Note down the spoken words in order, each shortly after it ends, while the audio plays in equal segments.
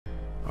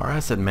Our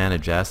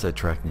AssetManage asset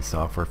tracking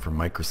software for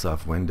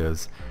Microsoft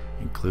Windows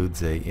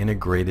includes an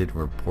integrated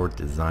report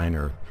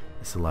designer.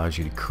 This allows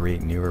you to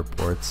create new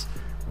reports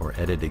or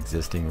edit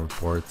existing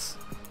reports.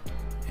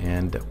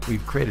 And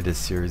we've created a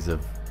series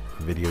of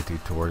video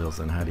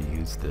tutorials on how to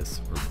use this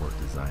report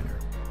designer.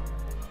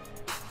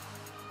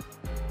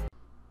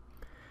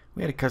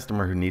 We had a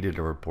customer who needed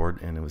a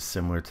report, and it was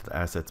similar to the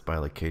assets by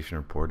location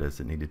report, as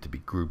it needed to be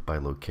grouped by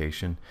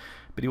location.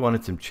 But he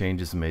wanted some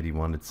changes made. He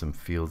wanted some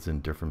fields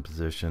in different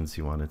positions.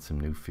 He wanted some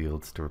new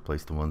fields to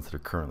replace the ones that are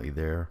currently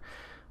there,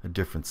 a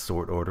different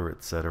sort order,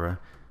 etc.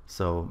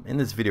 So in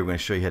this video, we're going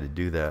to show you how to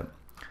do that.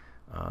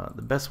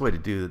 The best way to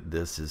do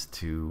this is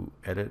to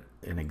edit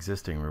an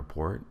existing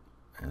report.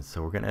 And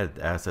so we're going to edit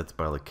the assets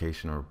by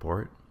location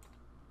report.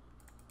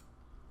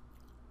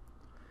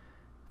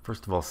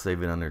 First of all,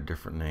 save it under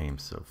different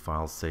names. So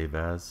file save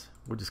as.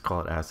 We'll just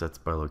call it assets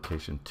by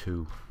location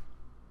 2.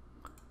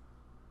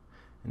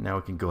 And now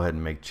we can go ahead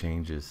and make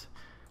changes.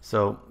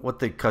 So what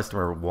the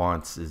customer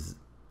wants is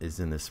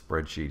in this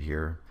spreadsheet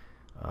here.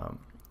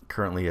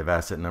 Currently you have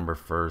asset number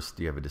first.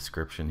 You have a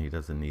description. He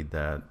doesn't need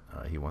that.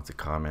 He wants a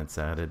comments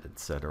added,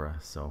 etc.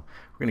 So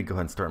we're going to go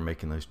ahead and start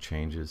making those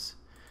changes.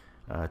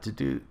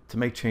 To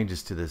make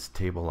changes to this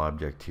table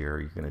object here,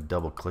 you're going to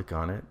double click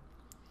on it.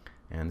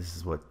 And this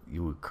is what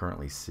you would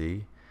currently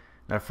see.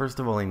 Now, first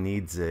of all, he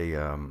needs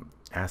a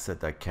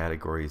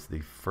asset.category is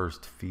the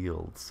first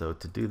field. So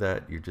to do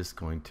that, you're just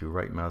going to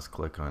right mouse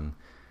click on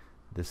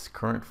this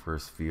current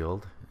first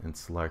field and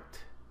select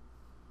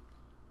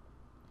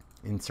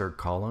insert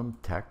column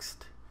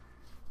text,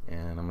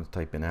 and I'm going to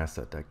type in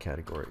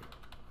asset.category.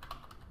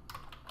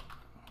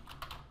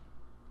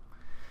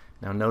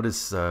 Now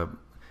notice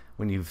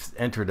when you've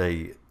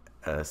entered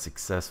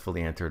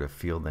successfully entered a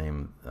field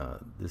name,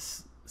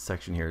 this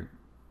section here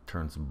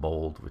turns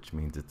bold, which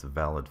means it's a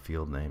valid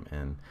field name,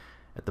 and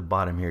at the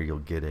bottom here you'll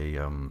get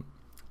an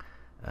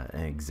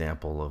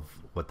example of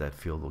what that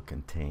field will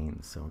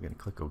contain. So we're going to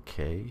click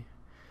OK.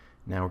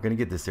 Now we're going to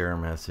get this error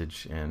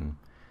message, and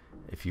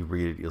if you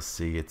read it, you'll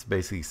see it's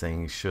basically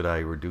saying, should I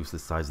reduce the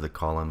size of the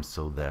column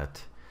so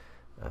that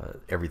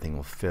everything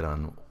will fit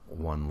on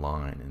one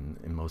line? And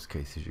in most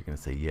cases you're going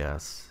to say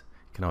yes.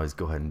 You can always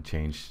go ahead and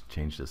change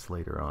this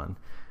later on.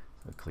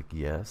 So click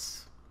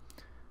yes.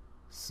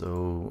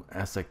 So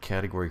asset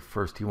category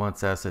first. He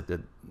wants asset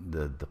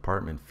the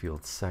department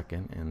field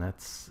second, and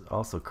that's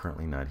also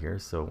currently not here.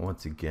 So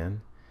once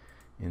again,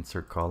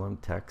 insert column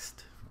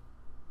text.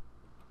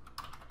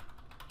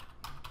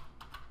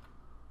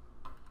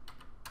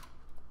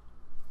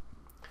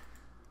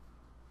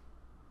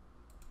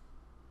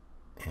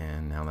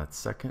 And now that's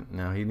second.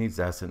 Now he needs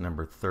asset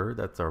number third.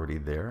 That's already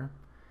there.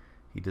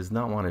 He does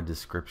not want a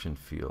description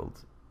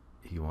field.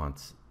 He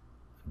wants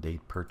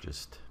date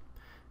purchased.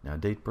 Now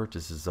date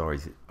purchase is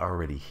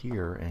already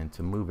here, and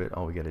to move it,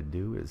 all we got to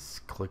do is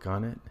click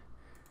on it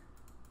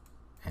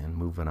and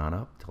move it on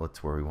up till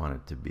it's where we want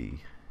it to be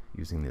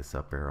using this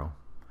up arrow.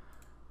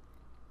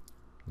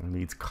 It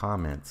needs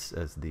comments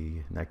as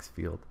the next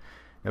field.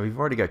 Now we've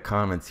already got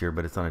comments here,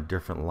 but it's on a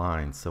different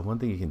line. So one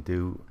thing you can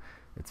do,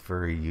 it's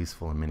very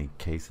useful in many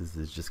cases,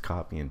 is just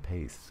copy and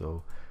paste.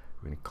 So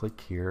we're going to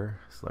click here,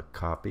 select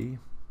copy,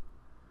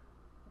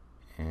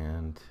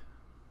 and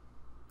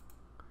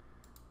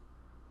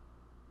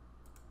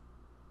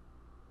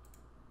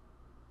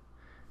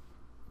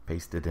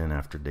paste it in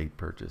after date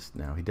purchased.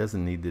 Now he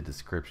doesn't need the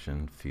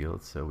description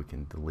field, so we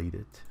can delete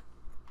it.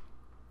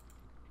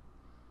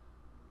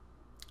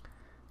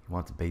 He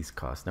wants base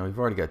cost. Now we've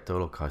already got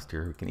total cost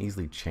here. We can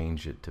easily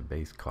change it to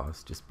base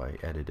cost just by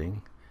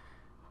editing.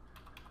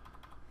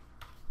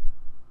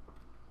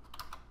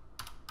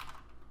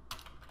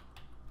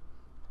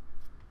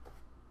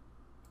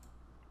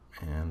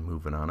 And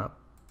moving on up.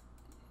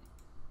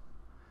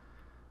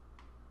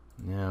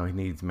 Now he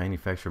needs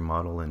manufacturer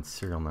model and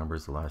serial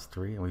numbers, the last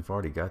three, and we've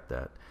already got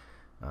that.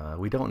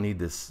 We don't need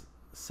this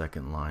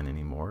second line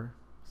anymore,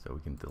 so we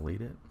can delete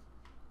it.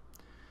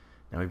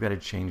 Now we've got to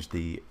change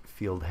the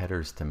field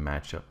headers to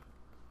match up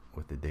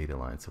with the data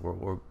line. So what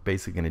we're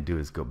basically going to do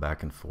is go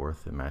back and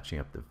forth and matching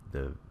up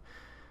the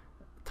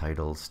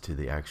titles to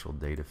the actual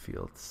data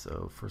fields.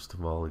 So first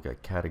of all, we've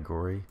got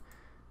category,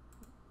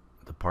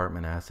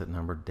 department, asset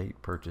number,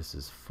 date purchase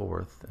is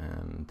fourth,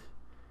 and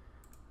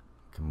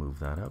can move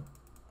that up.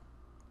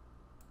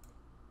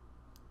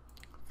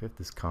 Fifth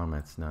is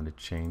comments. Now to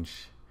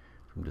change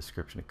from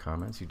description to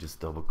comments, you just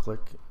double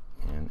click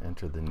and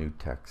enter the new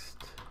text.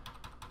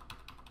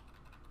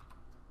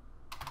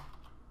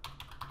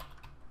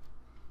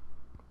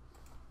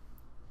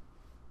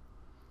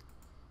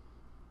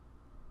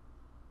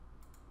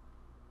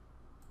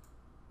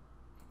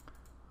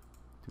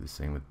 Do the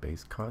same with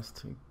base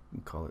cost. You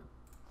can call it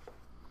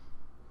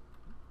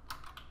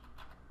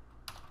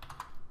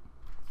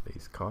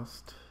base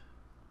cost,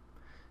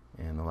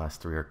 and the last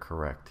three are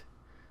correct.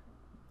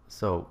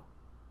 So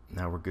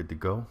now we're good to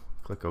go.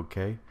 Click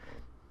OK.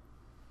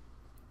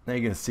 Now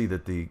you're going to see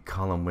that the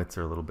column widths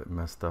are a little bit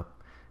messed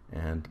up,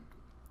 and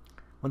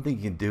one thing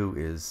you can do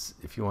is,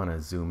 if you want to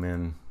zoom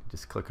in,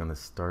 just click on the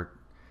start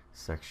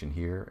section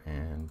here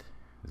and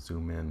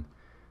zoom in.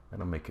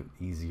 That'll make it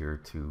easier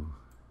to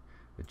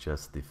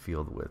adjust the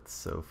field width.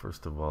 So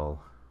first of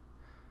all,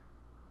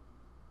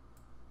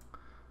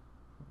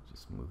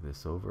 just move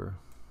this over.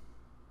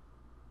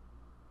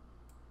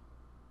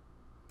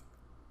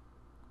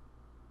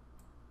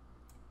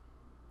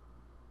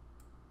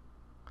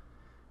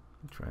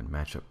 Try and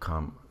match up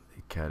the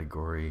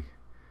category,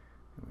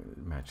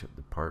 match up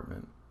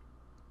department.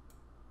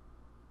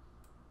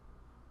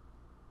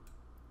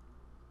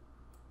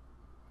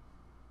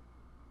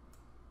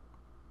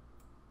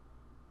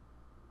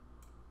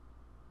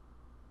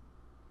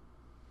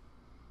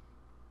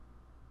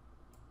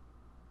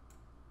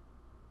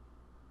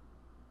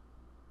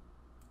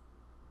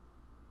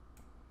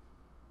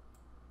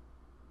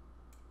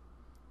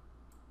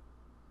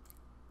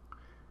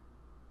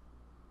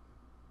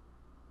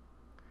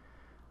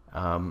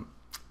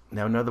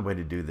 Now another way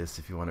to do this,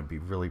 if you want to be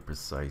really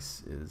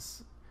precise,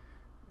 is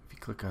if you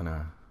click on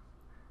a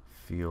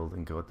field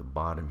and go at the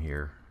bottom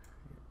here,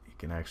 you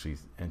can actually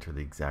enter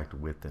the exact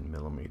width in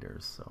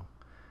millimeters. So,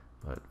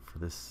 but for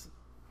this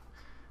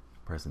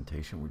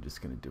presentation, we're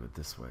just going to do it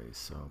this way.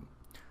 So,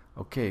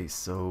 okay,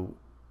 so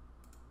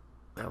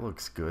that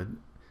looks good.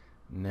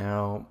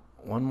 Now,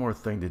 one more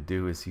thing to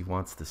do is he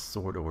wants the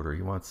sort order.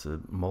 He wants a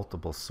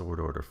multiple sort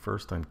order,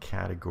 first on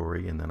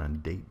category and then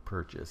on date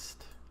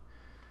purchased.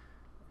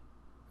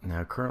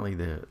 Now currently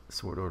the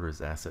sort order is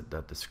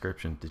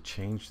asset.description. To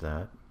change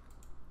that,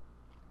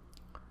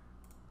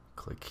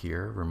 click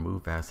here,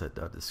 remove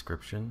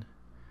asset.description,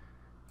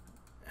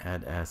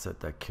 add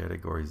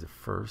asset.category as a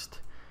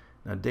first.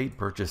 Now date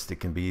purchased, it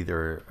can be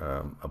either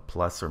a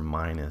plus or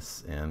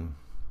minus, and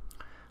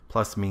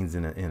plus means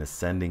in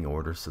ascending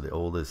order, so the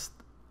oldest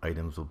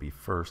items will be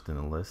first in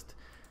the list,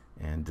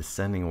 and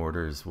descending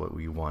order is what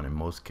we want in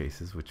most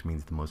cases, which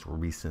means the most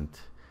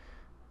recent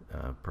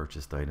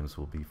purchased items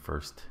will be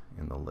first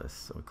in the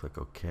list. So we click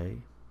OK,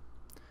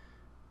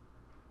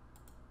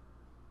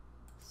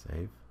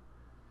 save.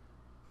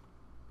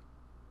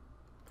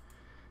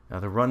 Now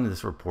to run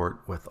this report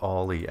with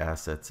all the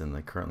assets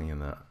currently in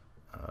the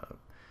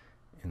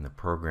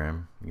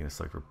program, you're going to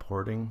select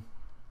reporting,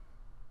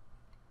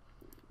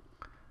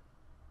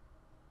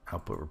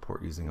 output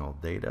report using all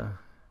data,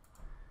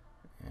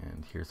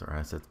 and here's our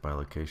assets by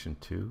location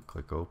 2.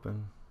 Click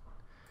open.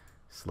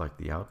 Select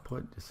the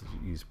output, just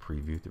use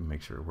preview to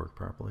make sure it worked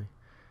properly,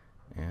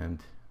 and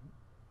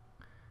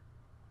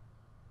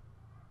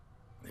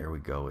there we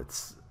go.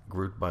 It's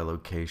grouped by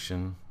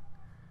location,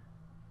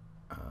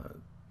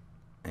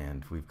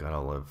 and we've got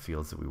all the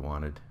fields that we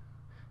wanted.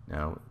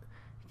 Now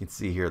you can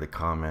see here the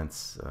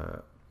comments.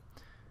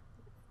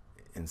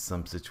 In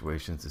some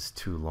situations it's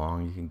too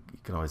long. You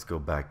can always go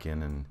back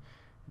in and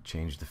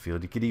change the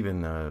field. You could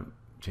even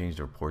change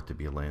the report to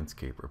be a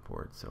landscape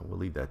report. So we'll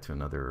leave that to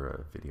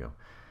another video.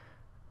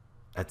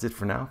 That's it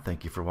for now.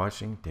 Thank you for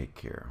watching. Take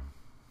care.